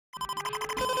Hi,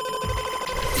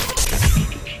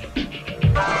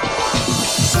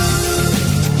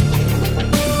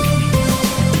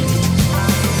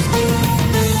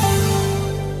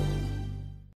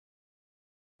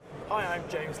 I'm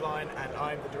James Lyne, and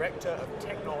I'm the Director of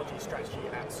Technology Strategy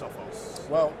at Sophos.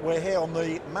 Well, we're here on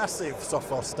the massive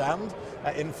Sophos stand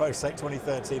at Infosec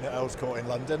 2013 at Earls Court in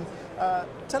London.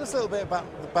 Tell us a little bit about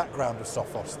the background of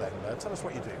Sophos then. Tell us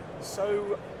what you do.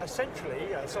 So, essentially,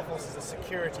 Sophos is a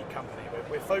security company.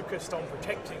 We're focused on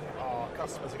protecting our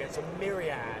customers against a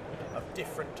myriad of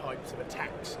different types of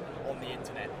attacks on the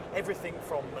internet. Everything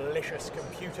from malicious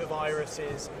computer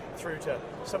viruses through to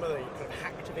some of the kind of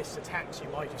hacktivist attacks you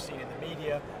might have seen in the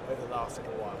media over the last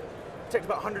little while. We protect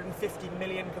about 150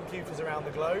 million computers around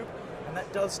the globe, and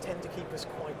that does tend to keep us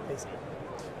quite busy.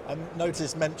 I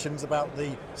noticed mentions about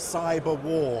the cyber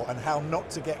war and how not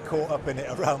to get caught up in it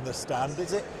around the stand.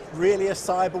 Is it really a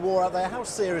cyber war out there? How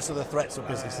serious are the threats of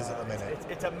businesses at the minute?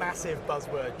 It's a massive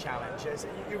buzzword challenge.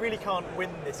 You really can't win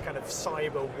this kind of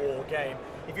cyber war game.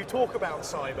 If you talk about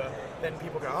cyber, then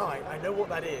people go, I know what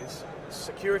that is.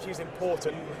 Security is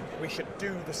important. We should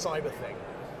do the cyber thing.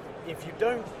 If you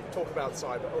don't talk about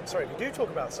cyber, if you do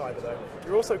talk about cyber though,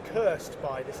 you're also cursed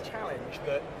by this challenge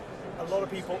that a lot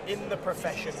of people in the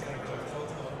profession can do.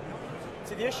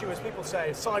 So the issue is people say,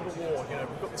 cyber war,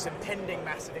 we've got this impending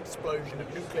massive explosion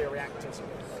of nuclear reactors,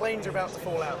 planes are about to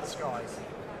fall out of the sky,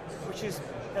 which is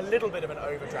a little bit of an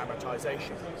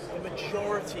over-dramatization. The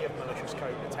majority of malicious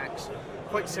code attacks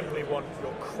quite simply want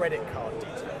your credit card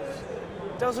details.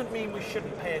 Doesn't mean we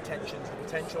shouldn't pay attention to the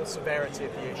potential severity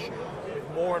of the issue with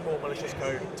more and more malicious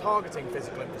code targeting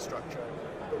physical infrastructure.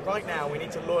 But right now we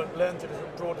need to learn to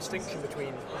draw a distinction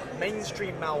between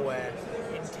mainstream malware,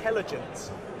 intelligence,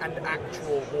 and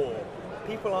actual war.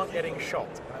 People aren't getting shot,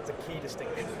 and that's a key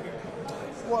distinction.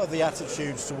 What are the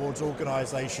attitudes towards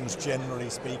organisations generally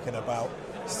speaking about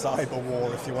cyber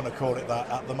war, if you want to call it that,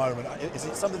 at the moment? Is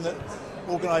it something that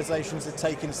organisations are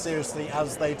taking seriously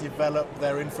as they develop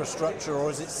their infrastructure, or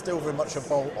is it still very much a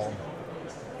bolt-on?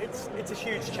 It's a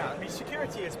huge challenge. I mean,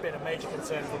 security has been a major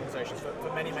concern for organisations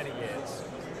for many, many years.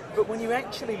 But when you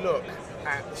actually look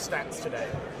at the stats today,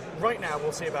 right now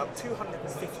we'll see about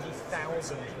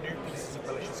 250,000 new pieces of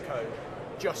malicious code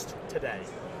just today.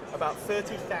 About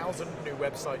 30,000 new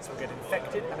websites will get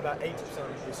infected, and about 80%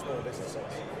 will be small businesses.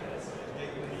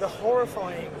 The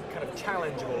horrifying kind of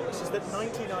challenge of all this is that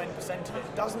 99% of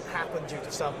it doesn't happen due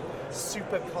to some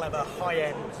super clever,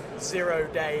 high-end,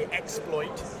 zero-day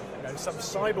exploit, some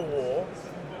cyber war.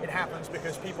 It happens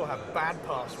because people have bad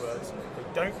passwords, they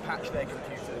don't patch their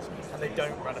computers, and they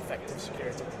don't run effective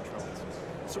security controls.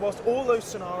 So whilst all those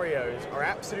scenarios are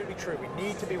absolutely true, we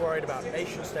need to be worried about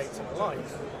nation states and the like,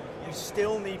 we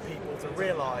still need people to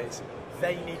realise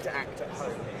they need to act at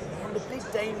home. One of the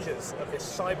big dangers of this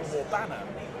cyber war banner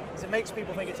is it makes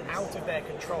people think it's out of their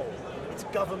control. It's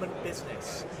government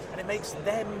business, and it makes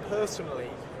them personally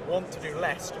want to do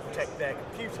less to protect their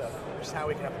computer, which is how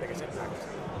we can have the biggest impact.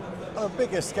 On a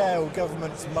bigger scale,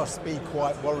 governments must be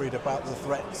quite worried about the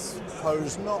threats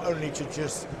posed not only to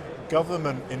just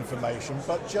government information,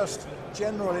 but just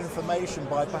general information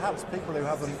by perhaps people who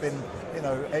haven't been,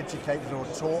 educated or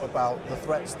taught about the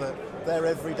threats that their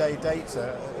everyday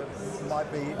data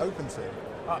might be open to.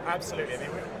 Absolutely. I mean,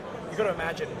 you've got to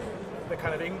imagine the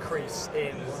kind of increase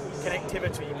in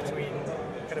connectivity between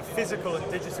kind of physical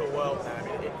and digital world now.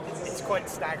 I mean, it's quite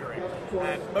staggering.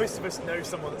 And most of us know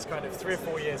someone that's kind of 3 or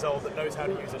 4 years old that knows how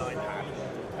to use an iPad.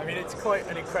 I mean, it's quite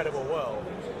an incredible world.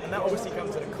 And that obviously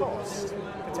comes at a cost,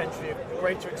 potentially, of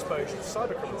greater exposure to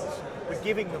cybercriminals. We're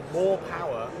giving them more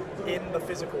power in the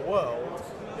physical world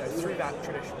through that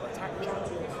traditional attack channel.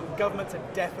 Governments are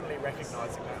definitely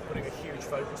recognising that, putting a huge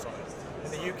focus on it.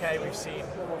 In the UK, we've seen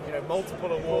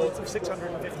multiple awards of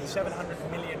 650,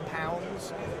 700 million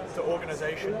pounds to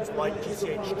organisations like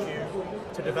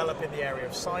GCHQ to develop in the area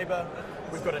of cyber.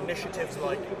 We've got initiatives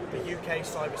like the UK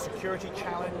Cyber Security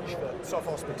Challenge that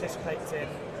Sophos participates in,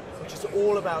 which is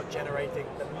all about generating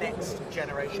the next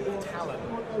generation of talent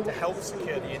to help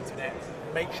secure the internet,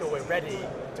 make sure we're ready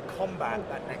to combat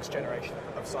that next generation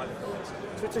of cyber criminals.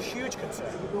 So it's a huge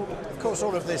concern. Of course,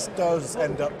 all of this does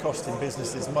end up costing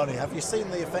businesses money. Have you seen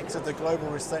the effects of the global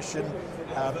recession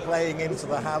playing into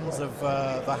the hands of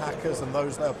the hackers and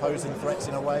those that are posing threats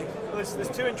in a way? Well, there's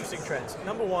two interesting trends.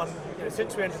 Number one,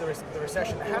 since we entered the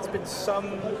recession, there has been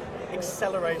some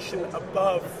acceleration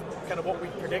above kind of what we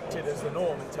predicted as the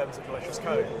norm in terms of malicious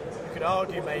code. You could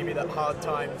argue maybe that hard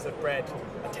times have bred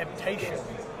a temptation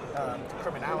to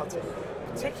criminality,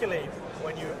 particularly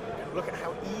when you look at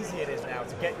how easy it is now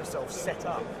to get yourself set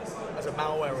up as a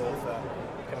malware author,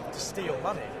 kind of to steal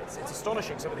money. It's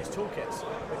astonishing, some of these toolkits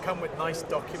that come with nice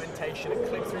documentation and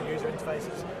click-through user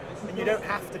interfaces. And you don't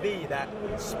have to be that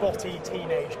spotty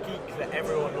teenage geek that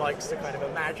everyone likes to kind of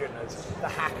imagine as the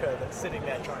hacker that's sitting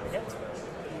there trying to get to it.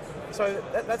 So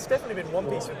that's definitely been one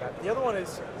piece of impact. The other one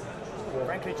is,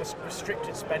 frankly, just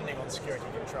restricted spending on security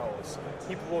controls.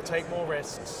 People will take more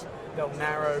risks, they'll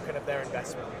narrow kind of their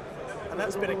investment. And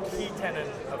that's been a key tenet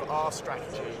of our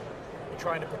strategy in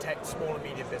trying to protect small and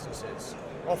medium businesses,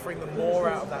 offering them more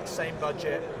out of that same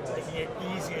budget, making it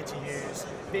easier to use,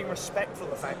 being respectful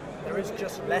of the fact that there is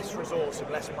just less resource and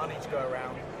less money to go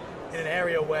around in an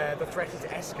area where the threat is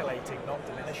escalating, not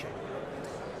diminishing.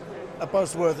 A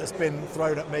buzzword that's been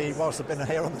thrown at me whilst I've been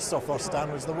here on the Sophos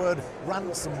stand was the word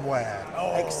ransomware.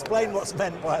 Oh. Explain what's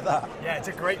meant by that. Yeah, it's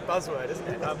a great buzzword, isn't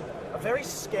it? A very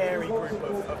scary group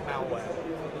of malware.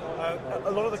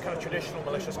 A lot of the kind of traditional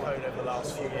malicious code over the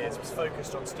last few years was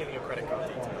focused on stealing your credit card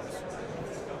details.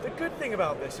 The good thing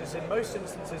about this is in most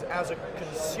instances, as a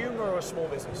consumer or a small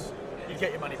business, you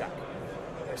get your money back.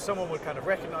 You know, someone would kind of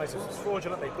recognize this as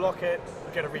fraudulent, they block it,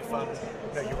 you get a refund,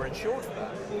 you were insured for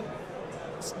that.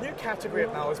 This new category of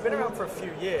malware has been around for a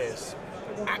few years.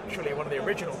 Actually, one of the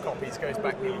original copies goes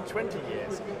back nearly 20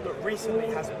 years, but recently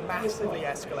has massively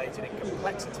escalated in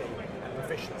complexity and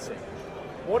proficiency.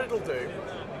 What it'll do,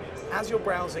 as you're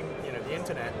browsing the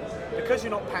internet, because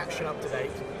you're not patched and up to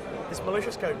date, this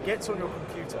malicious code gets on your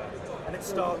computer and it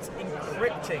starts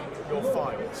encrypting your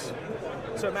files.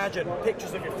 So imagine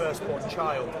pictures of your firstborn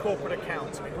child, corporate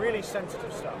accounts, really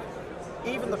sensitive stuff.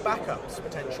 Even the backups,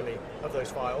 potentially, of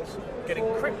those files get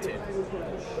encrypted.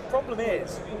 The problem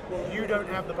is, you don't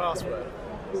have the password.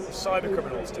 The cyber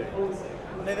criminals do.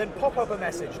 And they then pop up a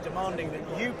message demanding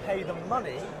that you pay them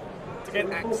money to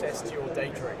get access to your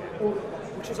data again,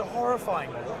 which is a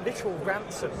horrifying, literal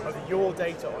ransom of your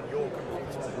data on your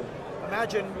computer.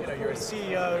 Imagine, you're a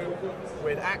CEO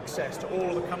with access to all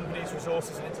of the company's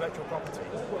resources and intellectual property.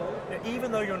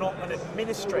 Even though you're not an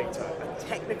administrator, a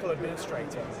technical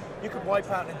administrator, you could wipe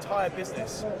out an entire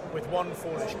business with one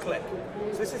foolish click.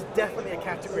 So this is definitely a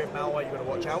category of malware you've got to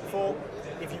watch out for.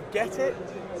 If you get it,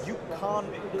 you can't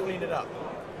clean it up.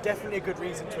 Definitely a good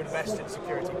reason to invest in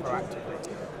security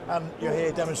proactively. And you're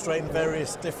here demonstrating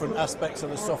various different aspects of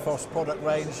the Sophos product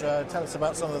range. Tell us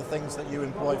about some of the things that you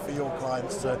employ for your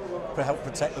clients to help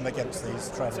protect them against these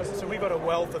trends. So we've got a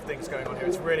wealth of things going on here.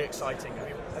 It's really exciting.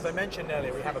 As I mentioned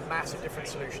earlier, we have a massive different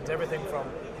solutions, everything from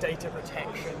data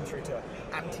protection through to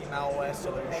anti-malware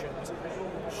solutions,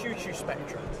 huge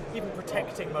spectrum, even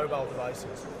protecting mobile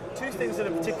devices. Two things that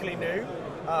are particularly new.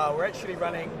 We're actually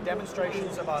running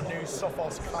demonstrations of our new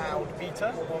Sophos Cloud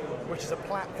Beta, which is a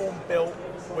platform built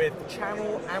with the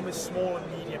channel and with small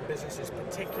and medium businesses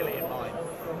particularly in mind.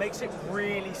 It makes it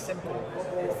really simple,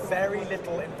 with very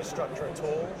little infrastructure at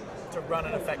all, to run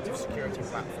an effective security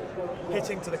platform,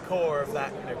 hitting to the core of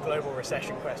that global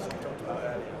recession question we talked about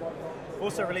earlier. We've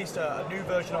also released a new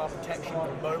version of our protection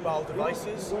for mobile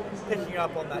devices, picking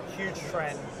up on that huge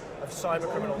trend of cyber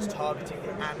criminals targeting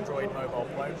the Android mobile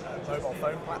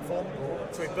phone platform.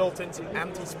 So we've built in some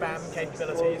anti-spam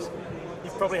capabilities.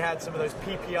 You've probably had some of those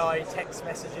PPI text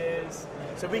messages.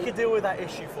 So we could deal with that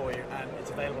issue for you, and it's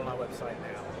available on our website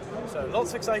now. So lots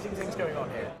of exciting things going on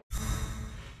here.